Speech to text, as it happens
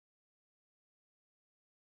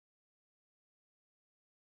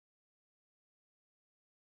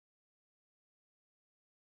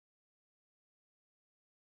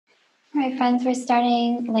All right, friends, we're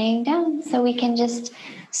starting laying down, so we can just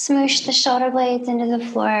smoosh the shoulder blades into the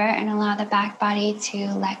floor and allow the back body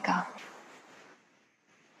to let go.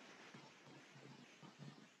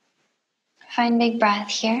 Find big breath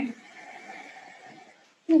here.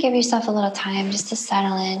 And give yourself a little time just to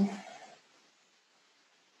settle in.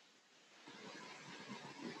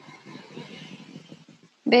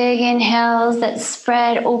 Big inhales that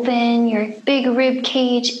spread open your big rib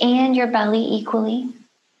cage and your belly equally.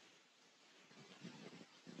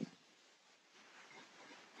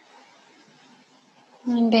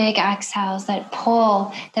 And big exhales that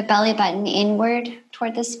pull the belly button inward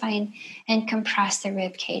toward the spine and compress the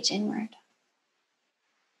rib cage inward.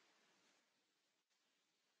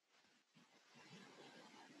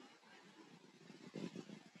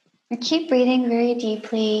 And keep breathing very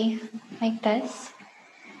deeply like this.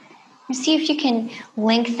 And see if you can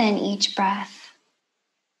lengthen each breath.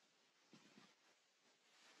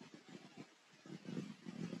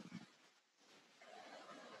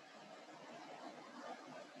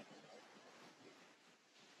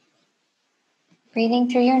 Breathing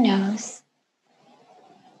through your nose.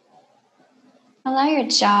 Allow your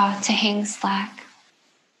jaw to hang slack.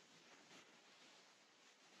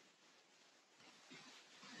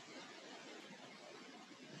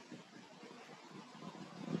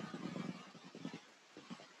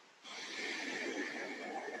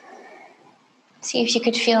 See if you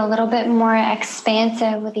could feel a little bit more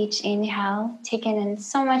expansive with each inhale, taking in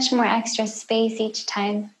so much more extra space each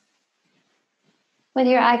time. With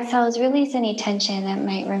your exhales, release any tension that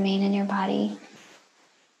might remain in your body.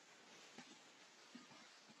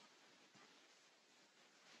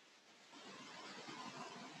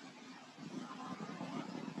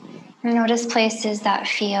 Notice places that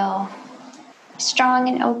feel strong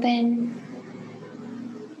and open.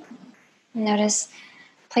 Notice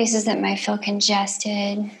places that might feel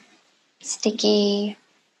congested, sticky.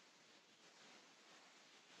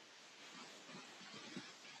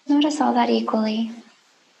 Notice all that equally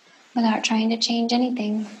without trying to change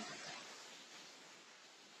anything.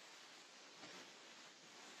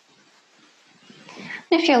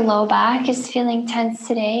 If your low back is feeling tense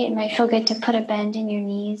today, it might feel good to put a bend in your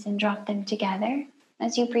knees and drop them together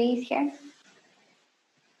as you breathe here.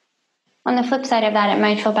 On the flip side of that, it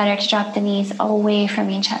might feel better to drop the knees away from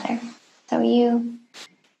each other. So you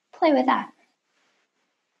play with that.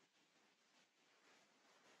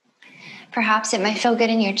 Perhaps it might feel good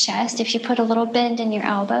in your chest if you put a little bend in your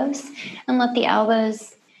elbows and let the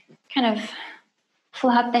elbows kind of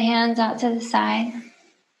flop the hands out to the side.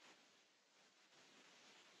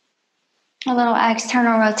 A little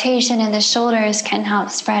external rotation in the shoulders can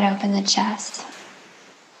help spread open the chest.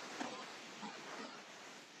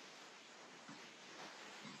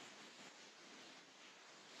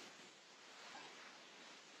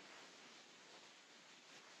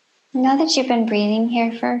 Now that you've been breathing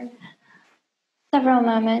here for several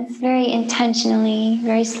moments, very intentionally,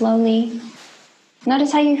 very slowly,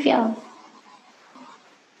 notice how you feel.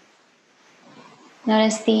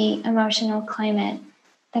 Notice the emotional climate,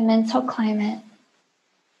 the mental climate.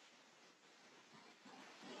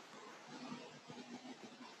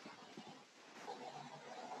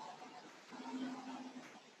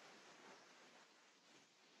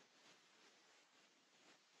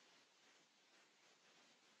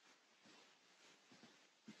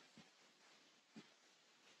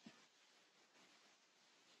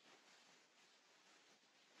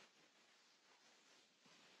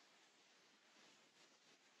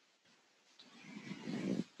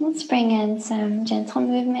 Let's bring in some gentle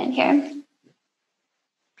movement here.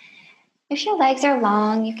 If your legs are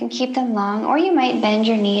long, you can keep them long, or you might bend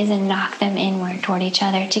your knees and knock them inward toward each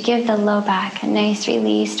other to give the low back a nice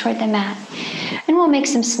release toward the mat. And we'll make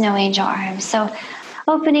some snow angel arms. So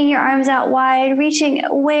opening your arms out wide, reaching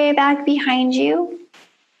way back behind you.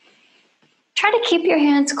 Try to keep your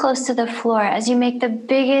hands close to the floor as you make the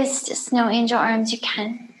biggest snow angel arms you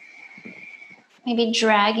can. Maybe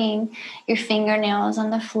dragging your fingernails on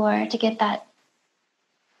the floor to get that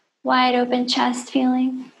wide open chest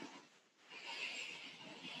feeling.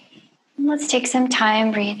 Let's take some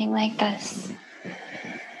time breathing like this.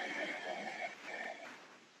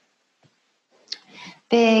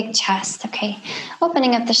 Big chest, okay.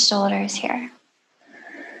 Opening up the shoulders here.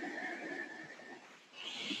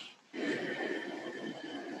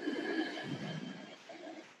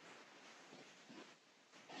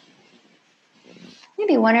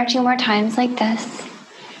 Maybe one or two more times like this.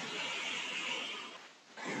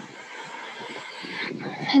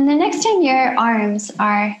 And the next time your arms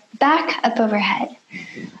are back up overhead,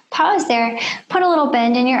 Pause there, put a little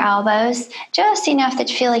bend in your elbows, just enough that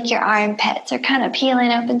you feel like your armpits are kind of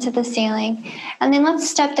peeling up into the ceiling. And then let's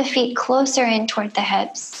step the feet closer in toward the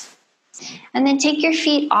hips. And then take your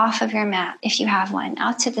feet off of your mat, if you have one,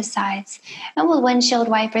 out to the sides. And we'll windshield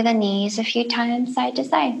wiper the knees a few times, side to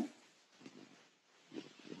side.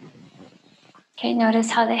 Okay,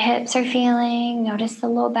 notice how the hips are feeling. Notice the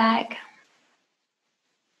low back.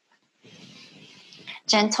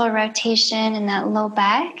 Gentle rotation in that low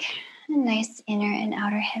back. A nice inner and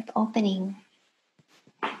outer hip opening.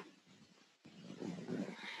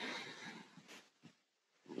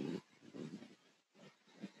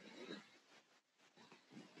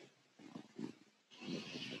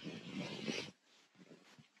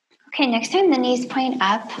 Okay, next time the knees point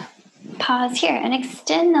up, pause here and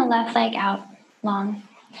extend the left leg out long.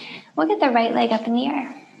 We'll get the right leg up in the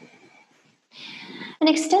air. And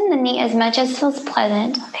extend the knee as much as feels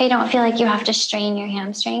pleasant. Okay, don't feel like you have to strain your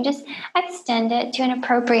hamstring. Just extend it to an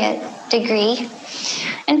appropriate degree.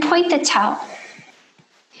 And point the toe.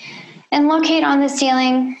 And locate on the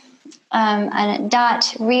ceiling a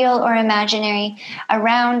dot, real or imaginary,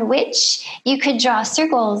 around which you could draw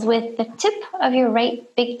circles with the tip of your right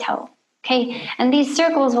big toe. Okay, and these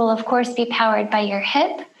circles will of course be powered by your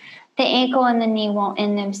hip. The ankle and the knee won't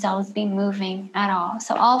in themselves be moving at all.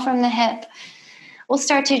 So all from the hip. We'll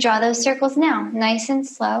start to draw those circles now, nice and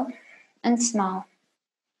slow and small.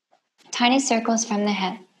 Tiny circles from the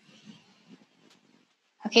hip.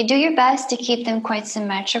 Okay, do your best to keep them quite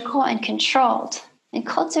symmetrical and controlled. And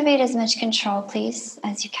cultivate as much control, please,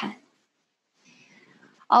 as you can.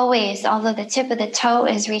 Always, although the tip of the toe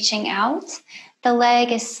is reaching out, the leg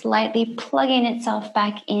is slightly plugging itself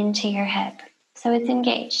back into your hip. So it's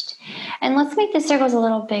engaged. And let's make the circles a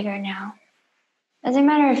little bigger now. As a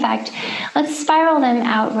matter of fact, let's spiral them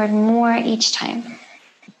outward more each time.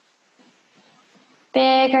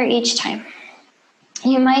 Bigger each time.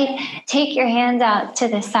 You might take your hands out to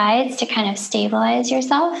the sides to kind of stabilize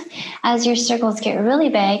yourself as your circles get really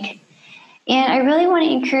big. And I really want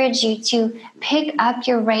to encourage you to pick up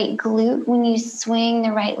your right glute when you swing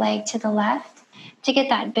the right leg to the left to get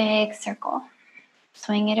that big circle.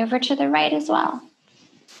 Swing it over to the right as well.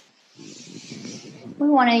 We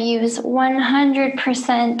want to use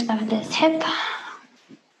 100% of this hip,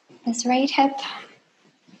 this right hip.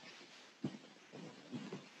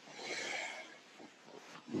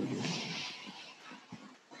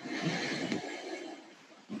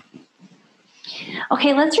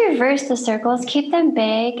 Okay, let's reverse the circles. Keep them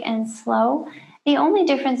big and slow. The only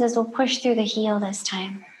difference is we'll push through the heel this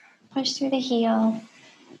time. Push through the heel,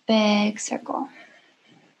 big circle.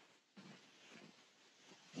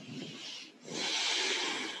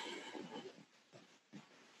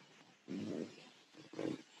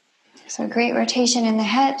 So great rotation in the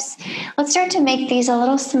hips. Let's start to make these a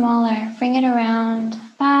little smaller. Bring it around,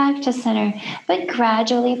 back to center, but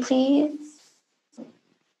gradually, please.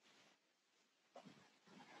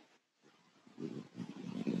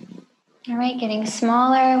 All right, getting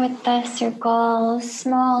smaller with the circles,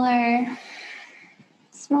 smaller,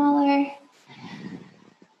 smaller,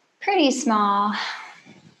 pretty small.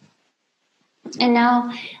 And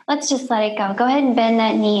now let's just let it go. Go ahead and bend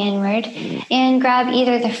that knee inward and grab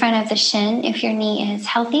either the front of the shin if your knee is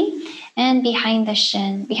healthy, and behind the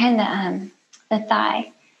shin, behind the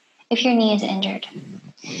thigh if your knee is injured.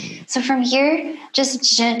 So from here,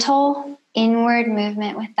 just gentle inward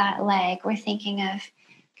movement with that leg. We're thinking of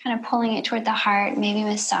kind of pulling it toward the heart, maybe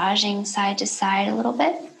massaging side to side a little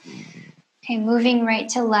bit. Okay, moving right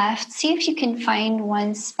to left. See if you can find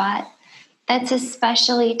one spot that's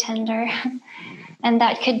especially tender and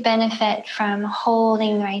that could benefit from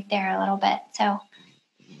holding right there a little bit. So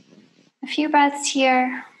a few breaths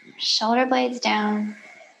here, shoulder blades down,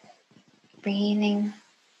 breathing.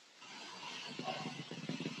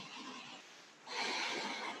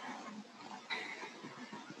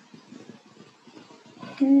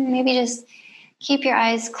 Maybe just keep your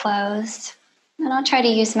eyes closed, and I'll try to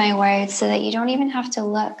use my words so that you don't even have to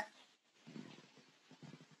look.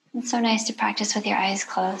 It's so nice to practice with your eyes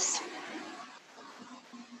closed.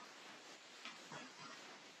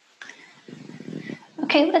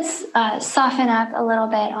 Okay, let's soften up a little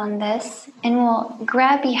bit on this, and we'll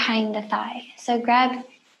grab behind the thigh. So grab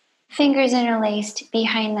fingers interlaced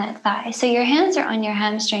behind that thigh. So your hands are on your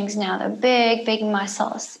hamstrings now, the big, big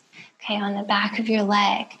muscles, okay, on the back of your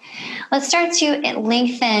leg. Let's start to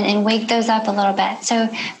lengthen and wake those up a little bit. So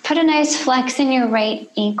put a nice flex in your right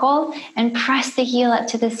ankle and press the heel up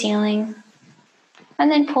to the ceiling.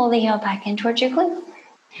 And then pull the heel back in towards your glute.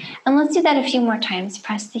 And let's do that a few more times.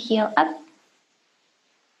 Press the heel up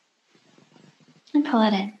and pull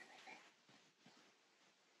it in.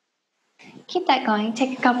 Keep that going.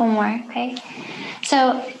 Take a couple more, okay?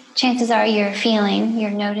 So chances are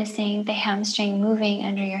you're noticing the hamstring moving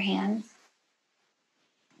under your hands.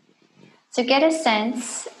 So get a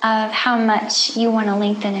sense of how much you want to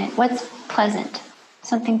lengthen it. What's pleasant?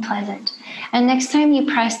 Something pleasant. And next time you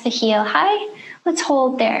press the heel high, let's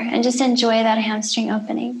hold there and just enjoy that hamstring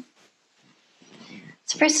opening.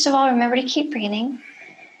 So first of all, remember to keep breathing.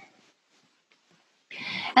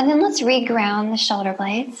 And then let's reground the shoulder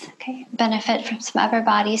blades. Okay, benefit from some upper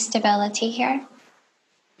body stability here.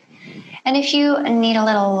 And if you need a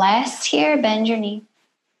little less here, bend your knee.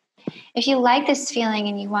 If you like this feeling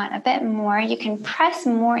and you want a bit more, you can press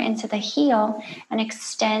more into the heel and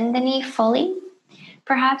extend the knee fully,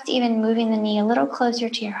 perhaps even moving the knee a little closer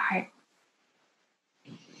to your heart.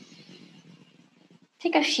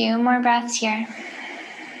 Take a few more breaths here.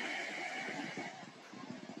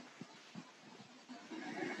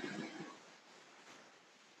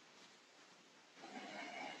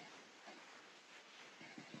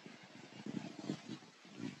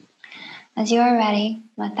 As you are ready,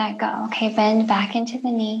 let that go. Okay, bend back into the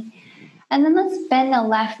knee. And then let's bend the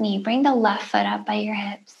left knee. Bring the left foot up by your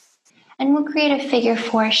hips. And we'll create a figure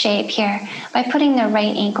 4 shape here by putting the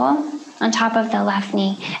right ankle on top of the left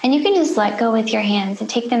knee. And you can just let go with your hands and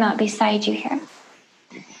take them out beside you here.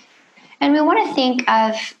 And we want to think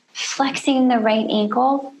of flexing the right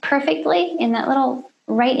ankle perfectly in that little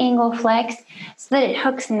right angle flex so that it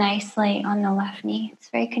hooks nicely on the left knee. It's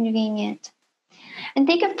very convenient. And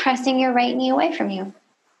think of pressing your right knee away from you.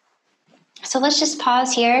 So let's just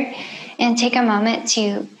pause here and take a moment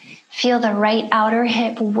to feel the right outer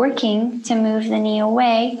hip working to move the knee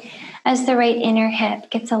away as the right inner hip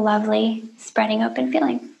gets a lovely spreading open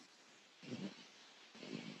feeling.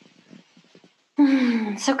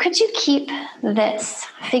 So could you keep this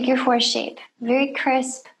figure 4 shape very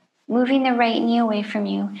crisp, moving the right knee away from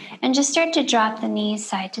you, and just start to drop the knees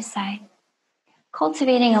side to side,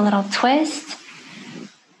 cultivating a little twist,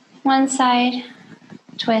 one side,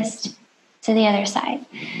 twist to the other side.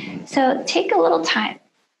 So take a little time,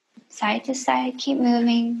 side to side, keep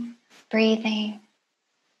moving, breathing.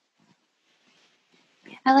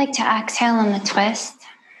 I like to exhale on the twist,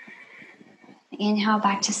 inhale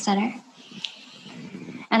back to center.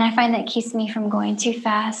 And I find that keeps me from going too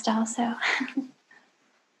fast also.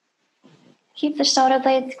 Keep the shoulder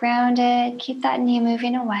blades grounded, keep that knee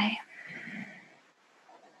moving away.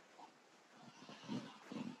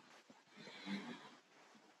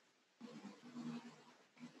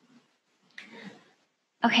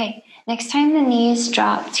 Okay, next time the knees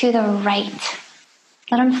drop to the right,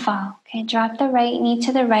 let them fall. Okay, drop the right knee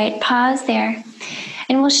to the right, pause there,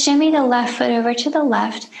 and we'll shimmy the left foot over to the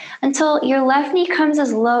left until your left knee comes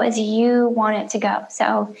as low as you want it to go.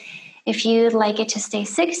 So if you'd like it to stay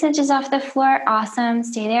 6 inches off the floor, awesome,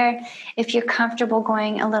 stay there. If you're comfortable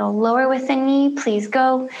going a little lower with the knee, please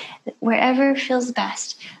go wherever feels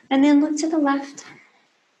best. And then look to the left.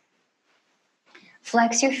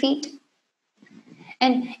 Flex your feet.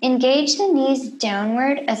 And engage the knees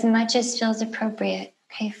downward as much as feels appropriate,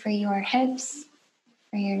 okay, for your hips,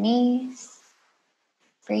 for your knees.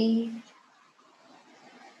 Breathe.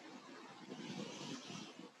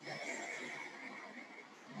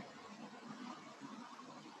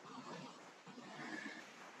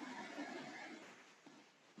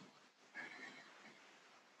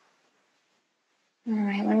 All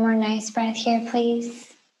right, one more nice breath here, please.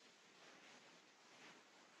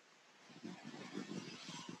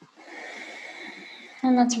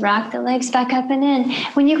 And let's rock the legs back up and in.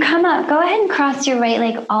 When you come up, go ahead and cross your right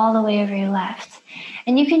leg all the way over your left.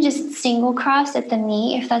 And you can just single cross at the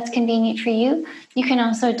knee if that's convenient for you. You can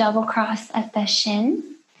also double cross at the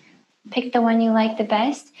shin. Pick the one you like the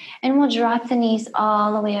best. And we'll drop the knees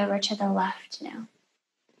all the way over to the left now.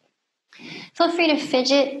 Feel free to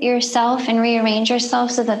fidget yourself and rearrange yourself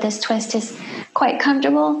so that this twist is quite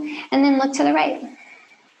comfortable. And then look to the right.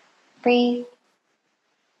 Breathe.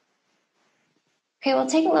 Okay, we'll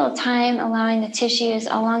take a little time allowing the tissues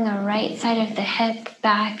along the right side of the hip,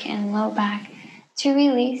 back, and low back to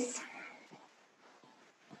release.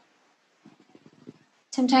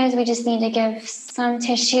 Sometimes we just need to give some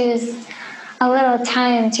tissues a little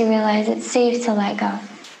time to realize it's safe to let go.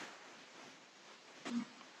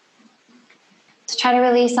 So try to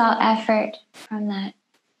release all effort from that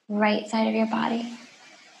right side of your body.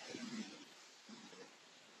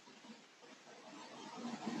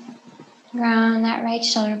 Ground that right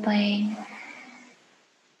shoulder blade.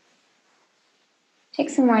 Take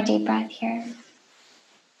some more deep breath here.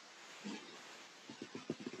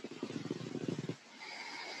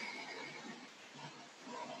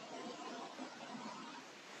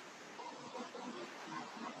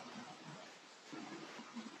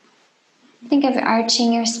 Think of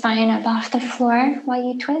arching your spine up off the floor while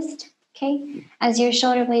you twist, okay? As your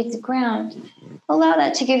shoulder blades ground, allow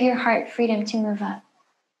that to give your heart freedom to move up.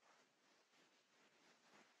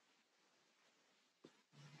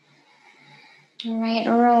 All right,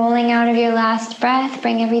 rolling out of your last breath,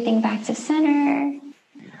 bring everything back to center.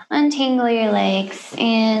 Untangle your legs,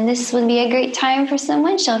 and this would be a great time for some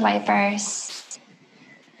windshield wipers.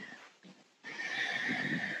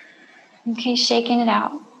 Okay, shaking it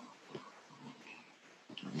out.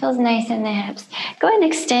 Feels nice in the hips. Go ahead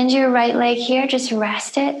and extend your right leg here. Just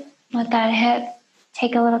rest it. Let that hip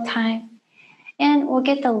take a little time. And we'll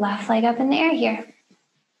get the left leg up in the air here.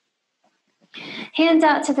 Hands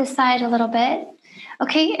out to the side a little bit.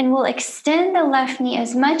 Okay, and we'll extend the left knee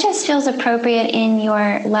as much as feels appropriate in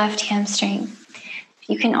your left hamstring.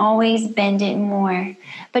 You can always bend it more.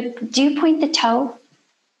 But do point the toe.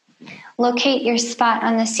 Locate your spot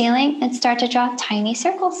on the ceiling and start to draw tiny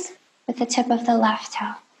circles with the tip of the left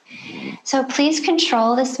toe. So please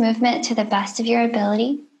control this movement to the best of your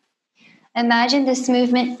ability. Imagine this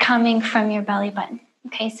movement coming from your belly button.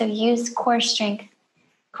 Okay, so use core strength,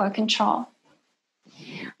 core control.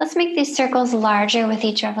 Let's make these circles larger with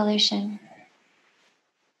each revolution.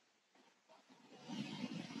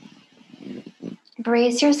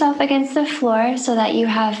 Brace yourself against the floor so that you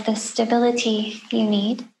have the stability you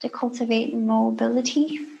need to cultivate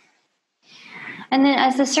mobility. And then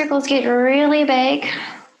as the circles get really big,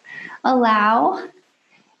 allow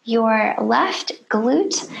your left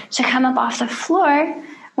glute to come up off the floor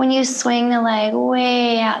when you swing the leg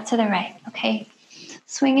way out to the right, okay?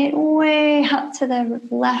 Swing it way out to the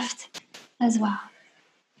left as well.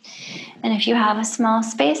 And if you have a small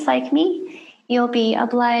space like me, you'll be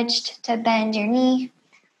obliged to bend your knee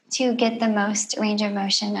to get the most range of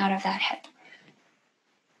motion out of that hip.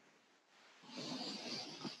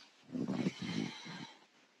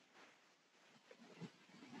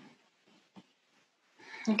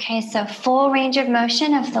 Okay, so full range of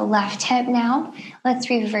motion of the left hip now. Let's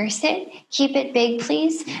reverse it. Keep it big,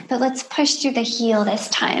 please, but let's push through the heel this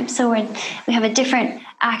time. So we have a different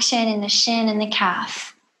action in the shin and the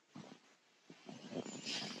calf.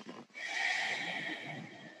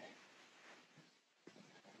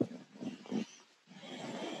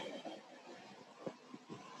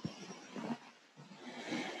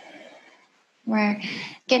 We're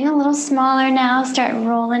getting a little smaller now. Start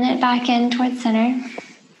rolling it back in towards center.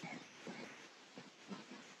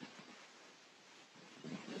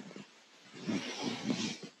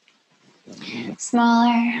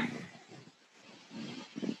 Smaller.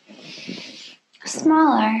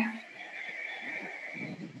 Smaller.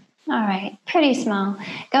 All right, pretty small.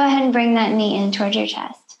 Go ahead and bring that knee in towards your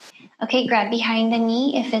chest. Okay, grab behind the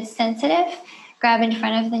knee if it's sensitive. Grab in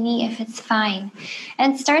front of the knee if it's fine.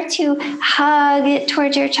 And start to hug it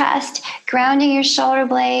towards your chest, grounding your shoulder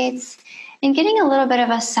blades, and getting a little bit of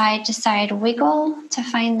a side-to-side wiggle to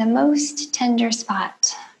find the most tender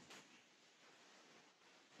spot.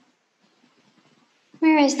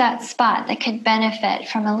 Where is that spot that could benefit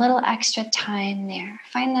from a little extra time there?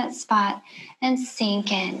 Find that spot and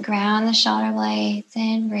sink in. Ground the shoulder blades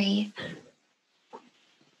and breathe.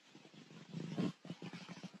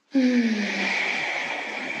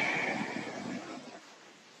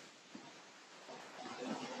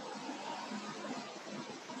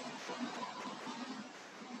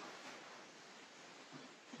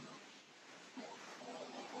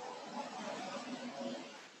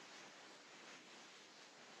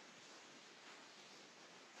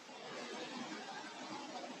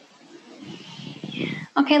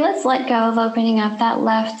 Okay, let's let go of opening up that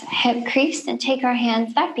left hip crease and take our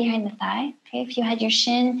hands back behind the thigh. Okay, if you had your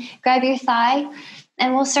shin, grab your thigh,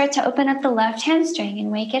 and we'll start to open up the left hamstring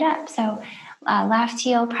and wake it up. So left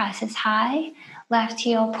heel presses high, left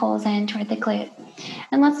heel pulls in toward the glute.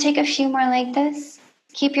 And let's take a few more like this.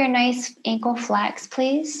 Keep your nice ankle flex,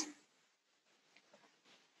 please.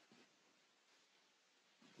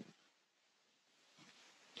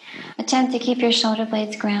 Attempt to keep your shoulder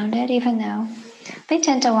blades grounded, even though they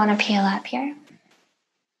tend to want to peel up here.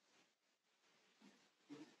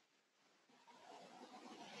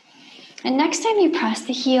 And next time you press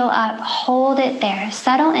the heel up, hold it there.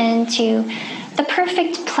 Settle into the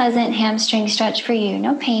perfect, pleasant hamstring stretch for you.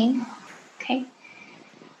 No pain, okay?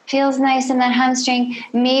 Feels nice in that hamstring.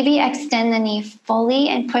 Maybe extend the knee fully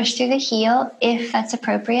and push through the heel if that's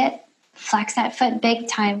appropriate. Flex that foot big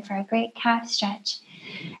time for a great calf stretch.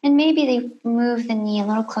 And maybe they move the knee a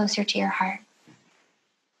little closer to your heart.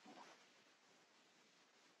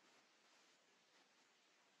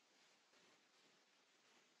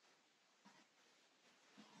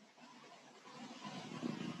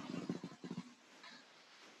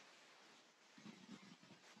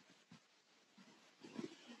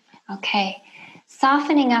 Okay,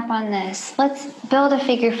 softening up on this. Let's build a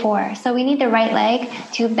figure 4. So we need the right leg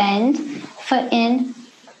to bend, foot in.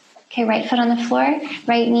 Okay, right foot on the floor,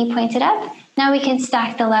 right knee pointed up. Now we can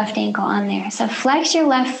stack the left ankle on there. So flex your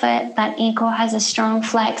left foot. That ankle has a strong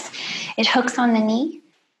flex. It hooks on the knee.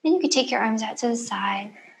 Then you can take your arms out to the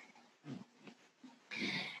side.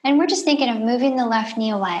 And we're just thinking of moving the left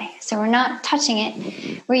knee away. So we're not touching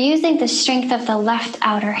it. We're using the strength of the left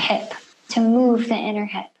outer hip to move the inner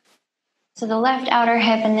hip. So the left outer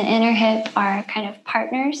hip and the inner hip are kind of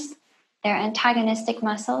partners. They're antagonistic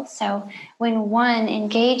muscles. So when one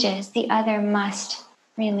engages, the other must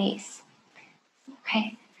release.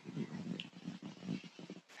 Okay?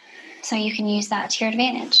 So you can use that to your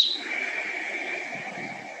advantage.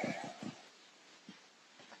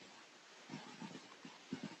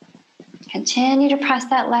 Continue to press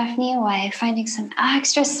that left knee away, finding some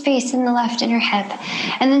extra space in the left inner hip.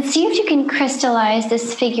 And then see if you can crystallize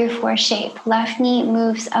this figure 4 shape. Left knee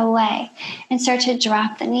moves away. And start to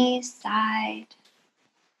drop the knees side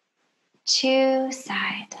to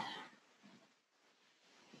side.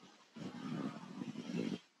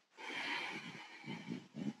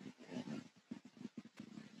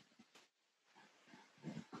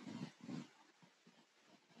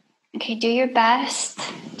 Okay, do your best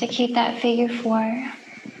to keep that figure 4.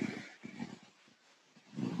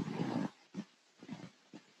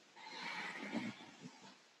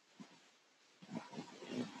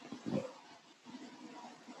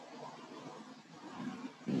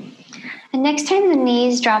 And next time the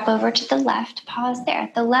knees drop over to the left, pause there.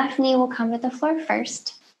 The left knee will come to the floor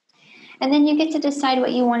first. And then you get to decide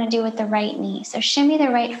what you want to do with the right knee. So shimmy the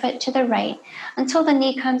right foot to the right until the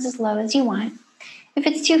knee comes as low as you want. If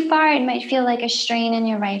it's too far, it might feel like a strain in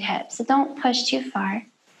your right hip. So don't push too far.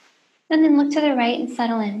 And then look to the right and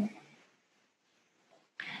settle in.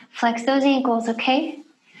 Flex those ankles, okay?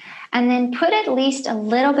 And then put at least a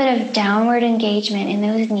little bit of downward engagement in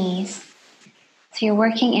those knees. So you're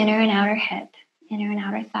working inner and outer hip, inner and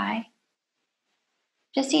outer thigh.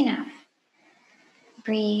 Just enough.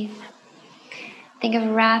 Breathe. Think of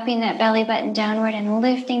wrapping that belly button downward and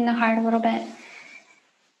lifting the heart a little bit.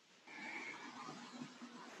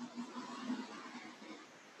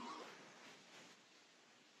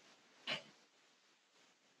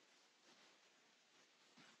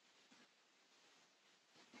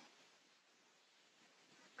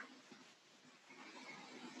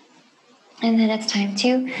 And then it's time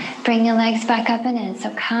to bring the legs back up and in. So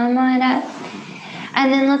come on up.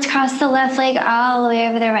 And then let's cross the left leg all the way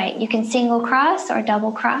over the right. You can single cross or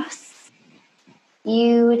double cross.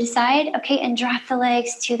 You decide, okay, and drop the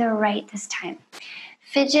legs to the right this time.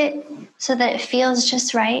 Fidget so that it feels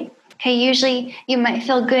just right. Okay, usually you might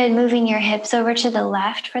feel good moving your hips over to the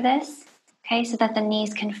left for this. Okay, so that the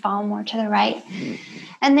knees can fall more to the right.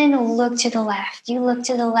 And then look to the left. You look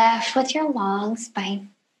to the left with your long spine.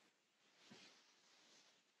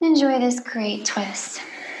 Enjoy this great twist.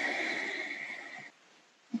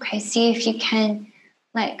 Okay, see if you can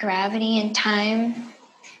let gravity and time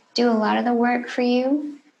do a lot of the work for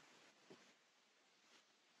you.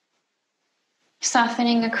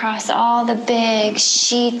 Softening across all the big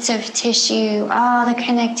sheets of tissue, all the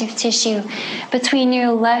connective tissue between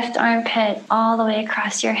your left armpit, all the way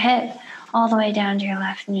across your hip, all the way down to your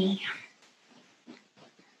left knee.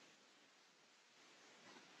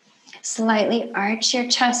 Slightly arch your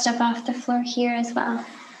chest up off the floor here as well.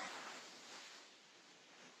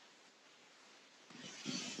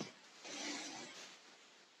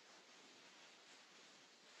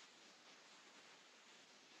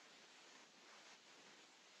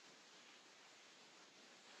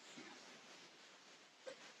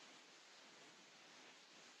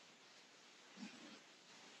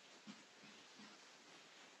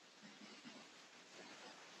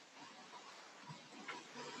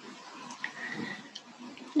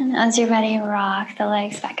 And as you're ready, rock the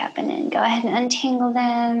legs back up and in. Go ahead and untangle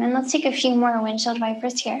them. And let's take a few more windshield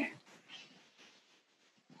wipers here.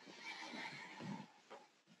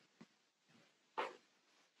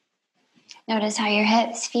 Notice how your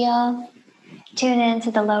hips feel. Tune into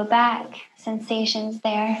the low back sensations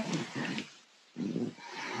there.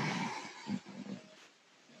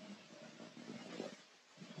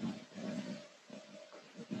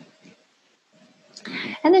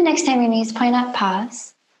 And then next time your knees point up,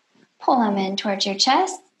 pause. Pull them in towards your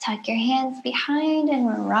chest. Tuck your hands behind and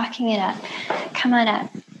we're rocking it up. Come on up.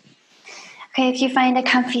 Okay, if you find a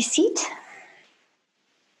comfy seat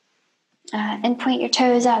and point your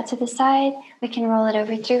toes out to the side, we can roll it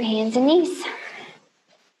over through hands and knees.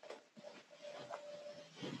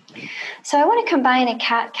 So I want to combine a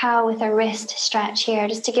cat-cow with a wrist stretch here,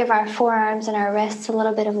 just to give our forearms and our wrists a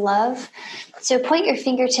little bit of love. So point your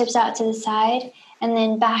fingertips out to the side and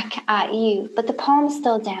then back at you, but the palm's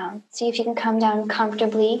still down. See if you can come down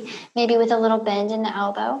comfortably, maybe with a little bend in the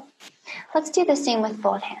elbow. Let's do the same with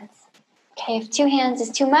both hands. Okay, if 2 hands is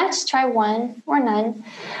too much, try 1 or none.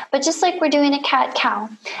 But just like we're doing a cat-cow,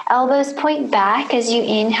 elbows point back as you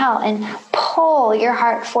inhale and pull your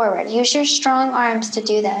heart forward. Use your strong arms to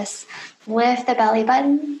do this. Lift the belly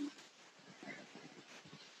button.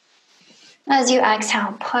 As you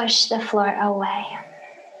exhale, push the floor away.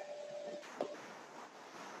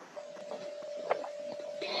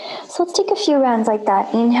 So let's take a few rounds like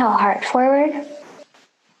that. Inhale, heart forward.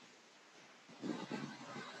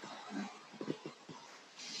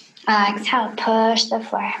 Exhale, push the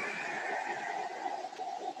floor.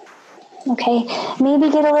 Okay,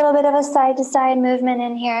 maybe get a little bit of a side-to-side movement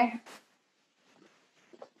in here.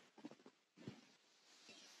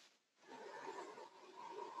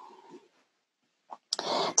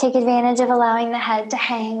 Take advantage of allowing the head to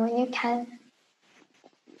hang when you can.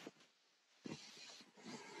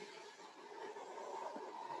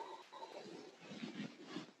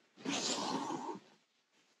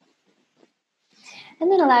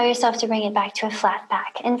 And then allow yourself to bring it back to a flat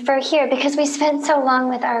back. And for here, because we spent so long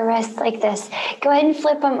with our wrists like this, go ahead and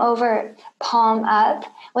flip them over, palm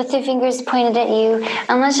up, with the fingers pointed at you.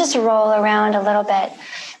 And let's just roll around a little bit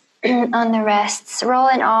on the wrists. Roll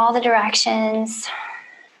in all the directions.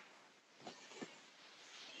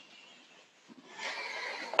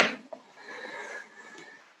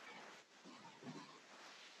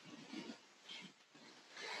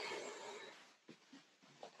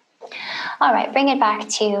 All right, bring it back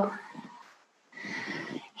to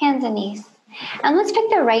hands and knees. And let's pick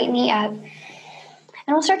the right knee up. And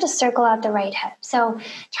we'll start to circle out the right hip. So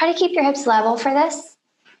try to keep your hips level for this.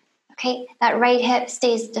 Okay, that right hip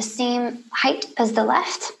stays the same height as the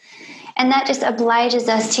left. And that just obliges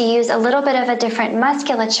us to use a little bit of a different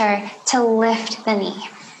musculature to lift the knee.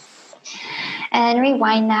 And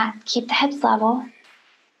rewind that. Keep the hips level.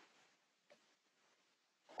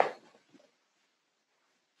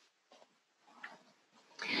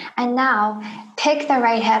 And now pick the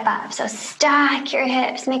right hip up. So stack your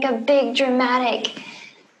hips. Make a big dramatic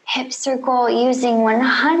hip circle using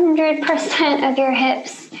 100% of your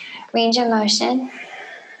hips. Range of motion.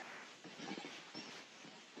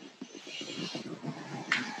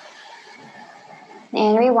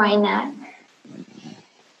 And rewind that.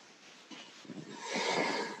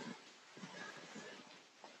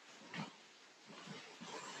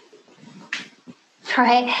 All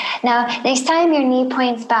right, now next time your knee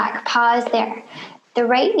points back, pause there. The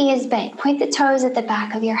right knee is bent. Point the toes at the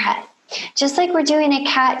back of your head. Just like we're doing a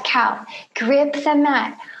cat-cow, grip the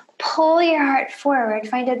mat. Pull your heart forward.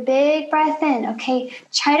 Find a big breath in, okay?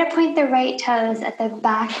 Try to point the right toes at the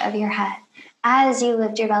back of your head as you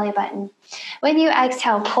lift your belly button. When you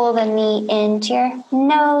exhale, pull the knee into your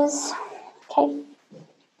nose, okay?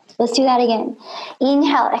 Let's do that again.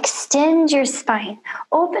 Inhale, extend your spine.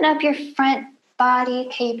 Open up your front body,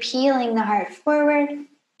 okay, peeling the heart forward,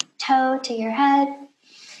 toe to your head.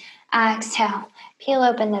 Exhale, peel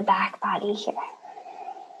open the back body here.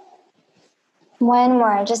 One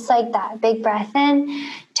more, just like that. Big breath in,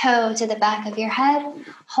 toe to the back of your head.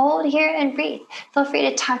 Hold here and breathe. Feel free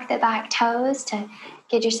to tuck the back toes to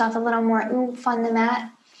give yourself a little more oomph on the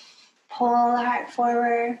mat. Pull the heart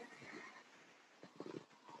forward.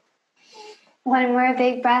 One more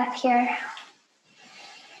big breath here.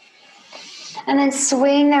 And then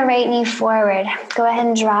swing the right knee forward. Go ahead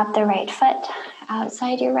and drop the right foot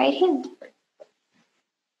outside your right hand.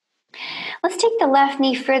 Let's take the left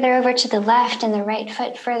knee further over to the left and the right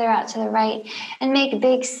foot further out to the right and make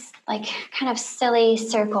big, like, kind of silly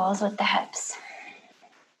circles with the hips.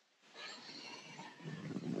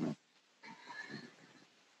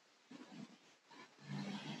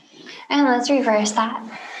 And let's reverse that.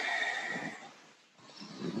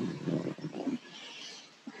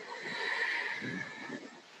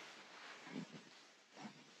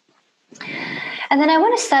 And then I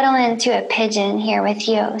want to settle into a pigeon here with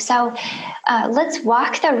you. So let's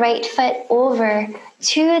walk the right foot over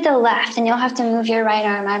to the left, and you'll have to move your right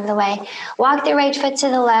arm out of the way. Walk the right foot to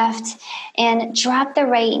the left and drop the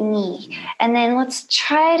right knee. And then let's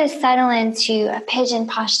try to settle into a pigeon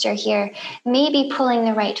posture here, maybe pulling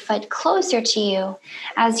the right foot closer to you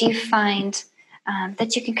as you find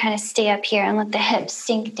that you can kind of stay up here and let the hips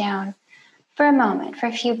sink down for a moment, for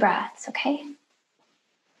a few breaths, okay?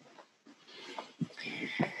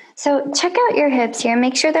 So check out your hips here.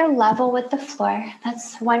 Make sure they're level with the floor.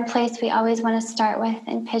 That's one place we always want to start with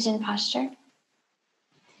in pigeon posture.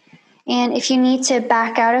 And if you need to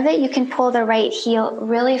back out of it, you can pull the right heel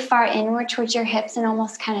really far inward towards your hips and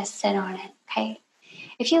almost kind of sit on it, okay?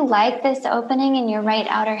 If you like this opening in your right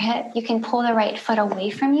outer hip, you can pull the right foot away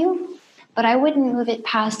from you, but I wouldn't move it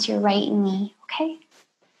past your right knee, okay?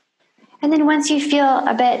 And then once you feel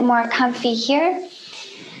a bit more comfy here,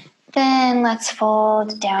 then let's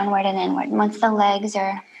fold downward and inward once the legs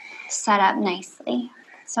are set up nicely.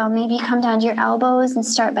 So maybe come down to your elbows and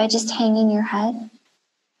start by just hanging your head.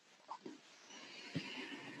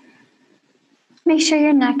 Make sure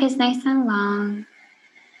your neck is nice and long.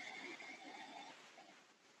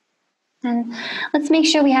 And let's make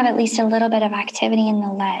sure we have at least a little bit of activity in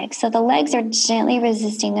the legs. So the legs are gently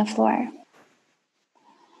resisting the floor.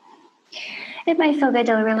 It might feel good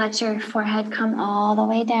to let your forehead come all the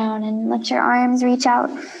way down and let your arms reach out.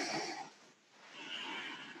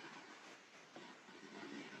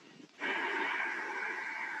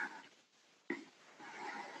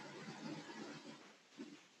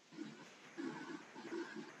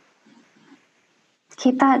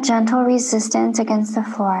 Keep that gentle resistance against the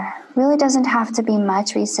floor. Really doesn't have to be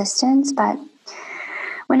much resistance, but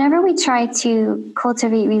whenever we try to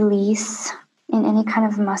cultivate release in any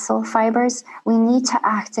kind of muscle fibers, we need to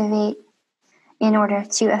activate in order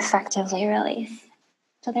to effectively release.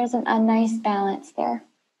 So there's a nice balance there.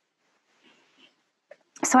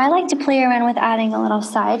 So I like to play around with adding a little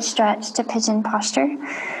side stretch to pigeon posture.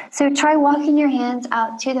 So try walking your hands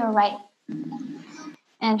out to the right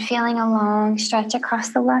and feeling a long stretch across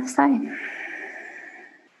the left side.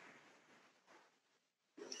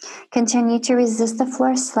 Continue to resist the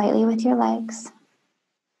floor slightly with your legs.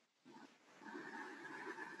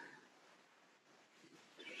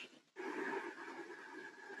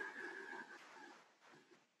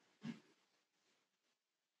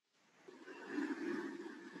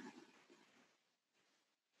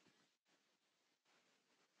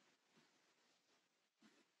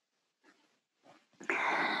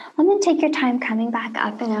 And then take your time coming back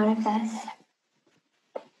up and out of this.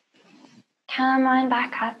 Come on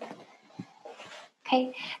back up.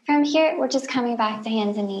 Okay, from here, we're just coming back to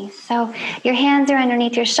hands and knees. So your hands are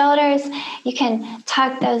underneath your shoulders. You can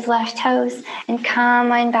tuck those left toes and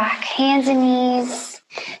come on back. Hands and knees.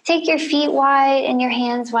 Take your feet wide and your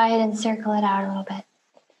hands wide and circle it out a little bit.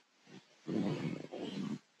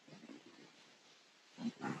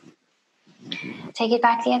 Take it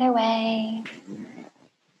back the other way.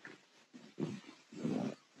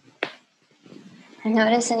 And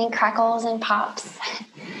notice any crackles and pops.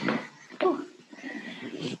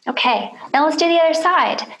 Okay, now let's do the other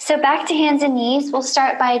side. So back to hands and knees. We'll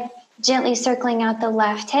start by gently circling out the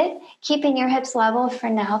left hip, keeping your hips level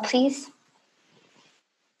for now, please.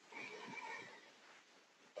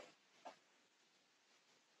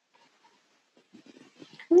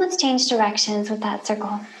 And let's change directions with that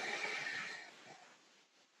circle.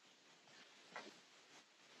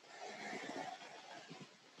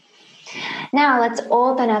 Now let's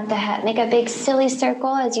open up the hip. Make a big silly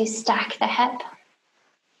circle as you stack the hip.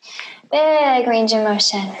 Big range of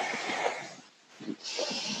motion.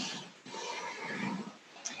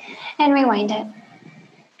 And rewind it.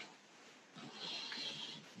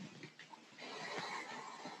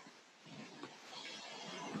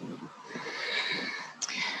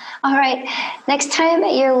 All right, next time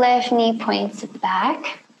your left knee points at the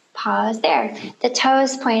back, pause there. The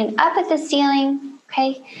toes point up at the ceiling,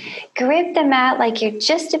 okay? Grip the mat like you're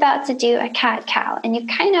just about to do a cat-cow, and you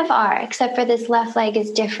kind of are, except for this left leg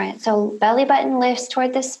is different. So belly button lifts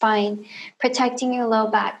toward the spine, protecting your low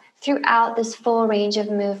back throughout this full range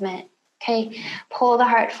of movement, okay? Pull the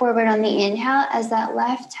heart forward on the inhale as that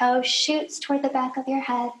left toe shoots toward the back of your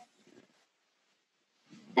head.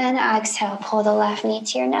 And exhale, pull the left knee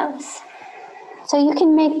to your nose. So you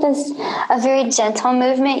can make this a very gentle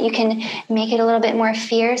movement. You can make it a little bit more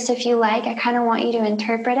fierce if you like. I kind of want you to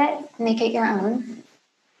interpret it, make it your own.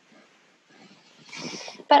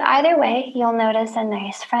 But either way, you'll notice a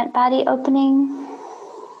nice front body opening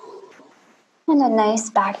and a nice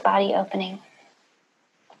back body opening.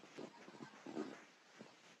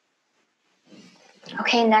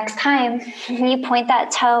 Okay, next time you point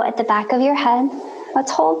that toe at the back of your head. Let's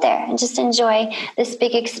hold there and just enjoy this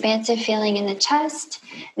big expansive feeling in the chest.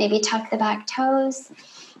 Maybe tuck the back toes.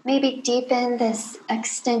 Maybe deepen this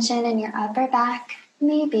extension in your upper back.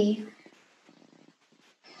 Maybe.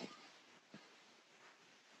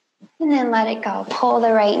 And then let it go. Pull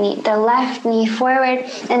the left knee forward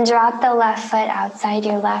and drop the left foot outside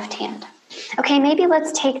your left hand. Okay, maybe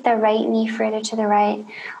let's take the right knee further to the right,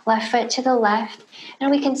 left foot to the left, and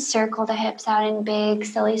we can circle the hips out in big,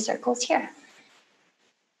 silly circles here.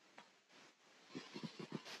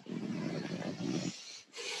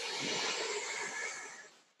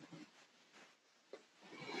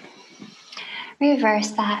 Reverse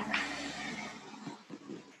that.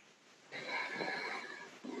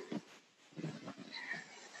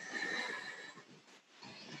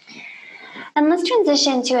 And let's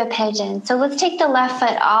transition to a pigeon. So let's take the left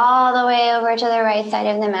foot all the way over to the right side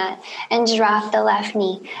of the mat and drop the left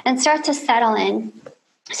knee and start to settle in.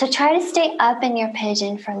 So try to stay up in your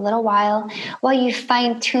pigeon for a little while you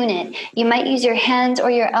fine tune it. You might use your hands or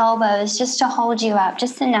your elbows just to hold you up,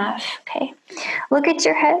 just enough, okay? Look at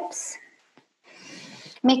your hips.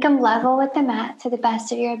 Make them level with the mat to the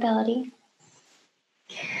best of your ability.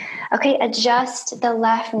 Okay, adjust the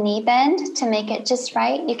left knee bend to make it just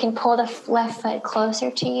right. You can pull the left foot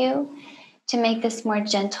closer to you to make this more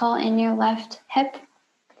gentle in your left hip.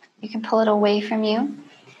 You can pull it away from you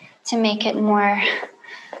to make it more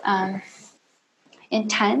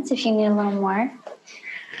intense if you need a little more.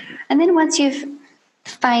 And then once you've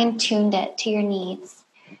fine-tuned it to your needs,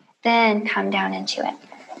 then come down into it.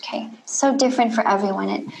 Okay, so different for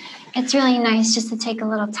everyone. It's really nice just to take a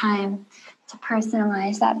little time to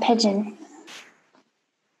personalize that pigeon.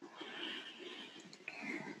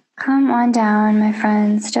 Come on down, my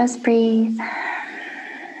friends. Just breathe.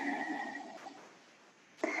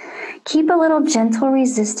 Keep a little gentle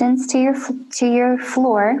resistance to your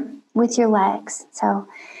floor with your legs. So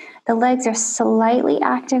the legs are slightly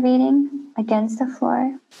activating against the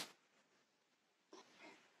floor.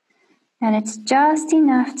 And it's just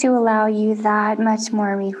enough to allow you that much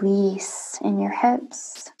more release in your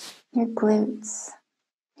hips, your glutes,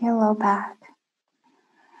 your low back.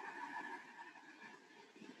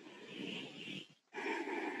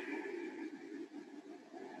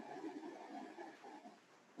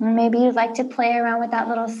 And maybe you'd like to play around with that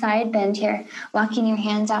little side bend here, walking your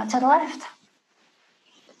hands out to the left.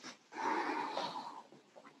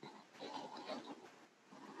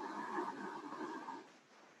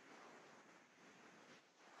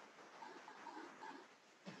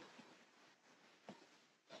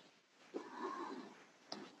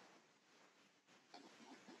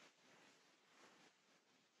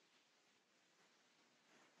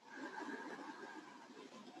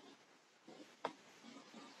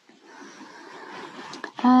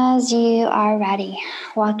 As you are ready,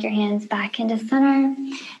 walk your hands back into center.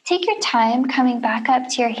 Take your time coming back up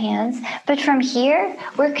to your hands, but from here,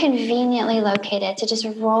 we're conveniently located to just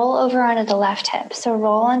roll over onto the left hip. So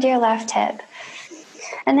roll onto your left hip,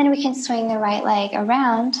 and then we can swing the right leg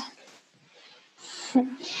around,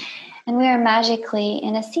 and we are magically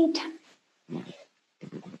in a seat.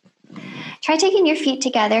 Try taking your feet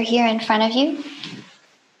together here in front of you,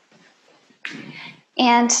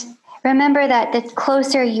 and remember that the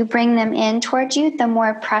closer you bring them in towards you, the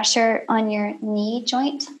more pressure on your knee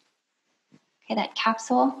joint, okay, that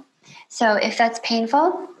capsule. So if that's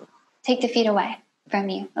painful, take the feet away from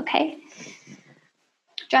you, okay?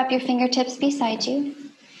 Drop your fingertips beside you.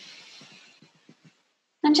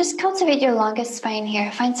 And just cultivate your longest spine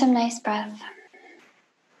here. Find some nice breath.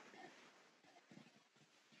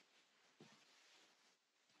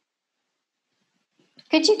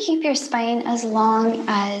 Could you keep your spine as long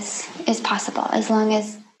as is possible, as long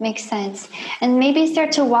as makes sense? And maybe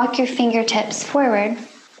start to walk your fingertips forward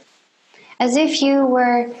as if you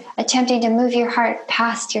were attempting to move your heart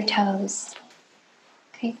past your toes.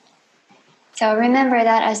 Okay. So remember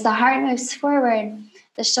that as the heart moves forward,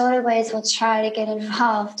 the shoulder blades will try to get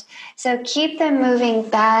involved. So keep them moving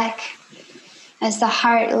back as the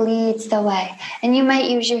heart leads the way. And you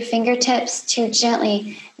might use your fingertips to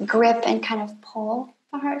gently grip and kind of pull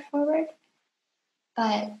the heart forward,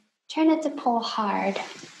 but try not to pull hard.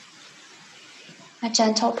 A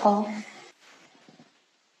gentle pull.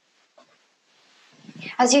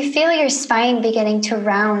 As you feel your spine beginning to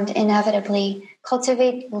round inevitably,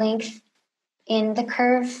 cultivate length in the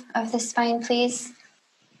curve of the spine, please.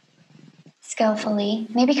 Skillfully.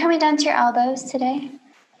 Maybe coming down to your elbows today.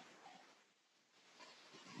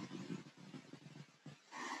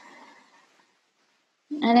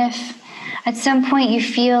 And if at some point you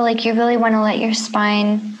feel like you really want to let your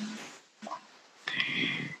spine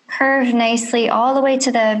curve nicely all the way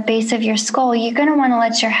to the base of your skull, you're going to want to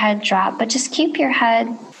let your head drop, but just keep your head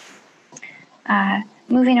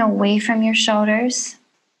moving away from your shoulders.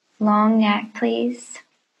 Long neck, please.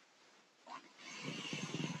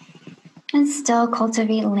 And still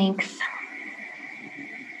cultivate length.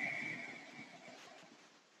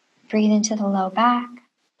 Breathe into the low back.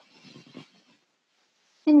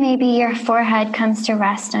 And maybe your forehead comes to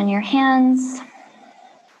rest on your hands.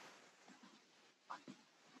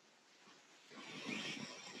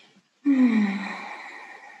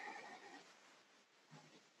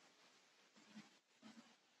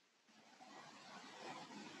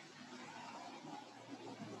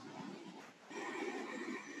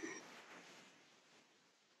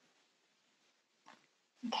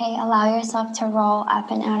 Okay, allow yourself to roll up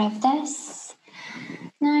and out of this.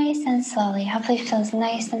 Nice and slowly. Hopefully it feels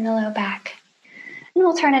nice in the low back. And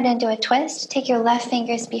we'll turn it into a twist. Take your left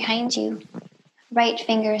fingers behind you, right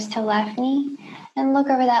fingers to left knee, and look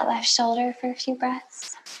over that left shoulder for a few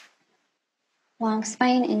breaths. Long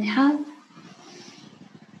spine, inhale.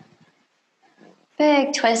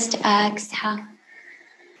 Big twist, exhale.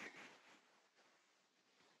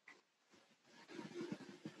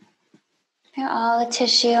 Feel all the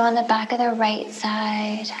tissue on the back of the right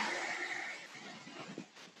side.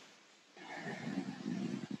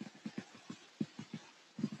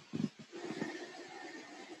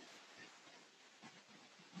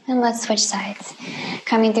 And let's switch sides.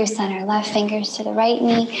 Coming through center, left fingers to the right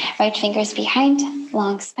knee, right fingers behind,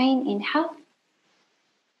 long spine, inhale.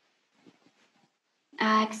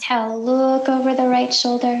 Exhale, look over the right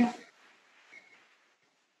shoulder.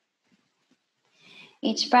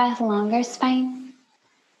 Each breath, longer spine.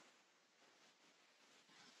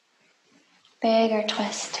 Bigger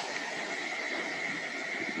twist.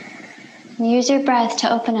 Use your breath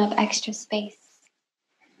to open up extra space.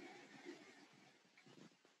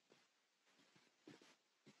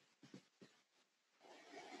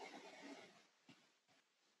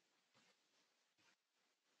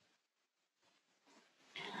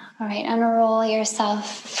 All right, unroll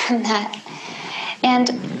yourself from that.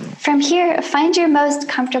 And from here, find your most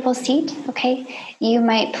comfortable seat, okay? You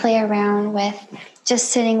might play around with just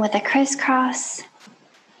sitting with a crisscross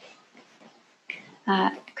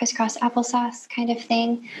applesauce kind of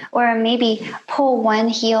thing, or maybe pull one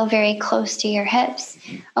heel very close to your hips.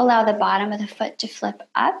 Allow the bottom of the foot to flip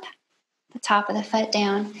up, the top of the foot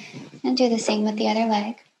down, and do the same with the other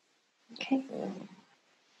leg, okay?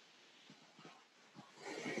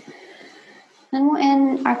 And we'll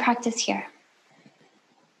end our practice here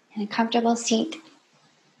in a comfortable seat,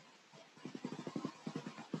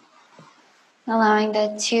 allowing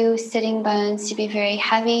the two sitting bones to be very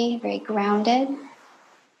heavy, very grounded.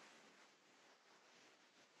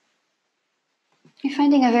 You're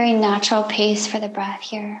finding a very natural pace for the breath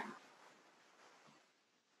here.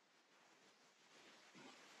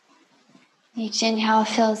 Each inhale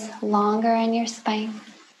feels longer in your spine.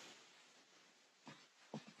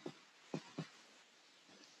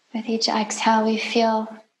 With each exhale, we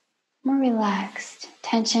feel more relaxed.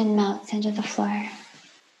 Tension melts into the floor.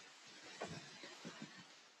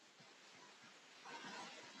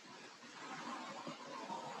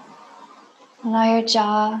 Allow your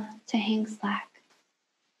jaw to hang slack.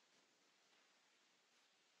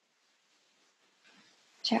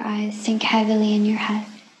 Let your eyes sink heavily in your head.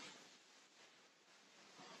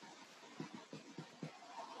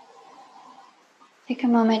 Take a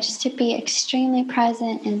moment just to be extremely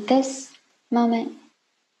present in this moment,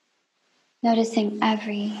 noticing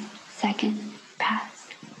every second pass.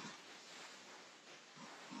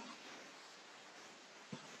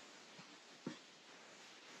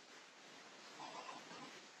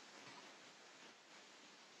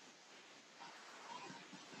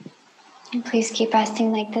 And please keep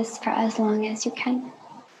resting like this for as long as you can.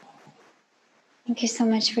 Thank you so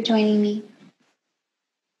much for joining me.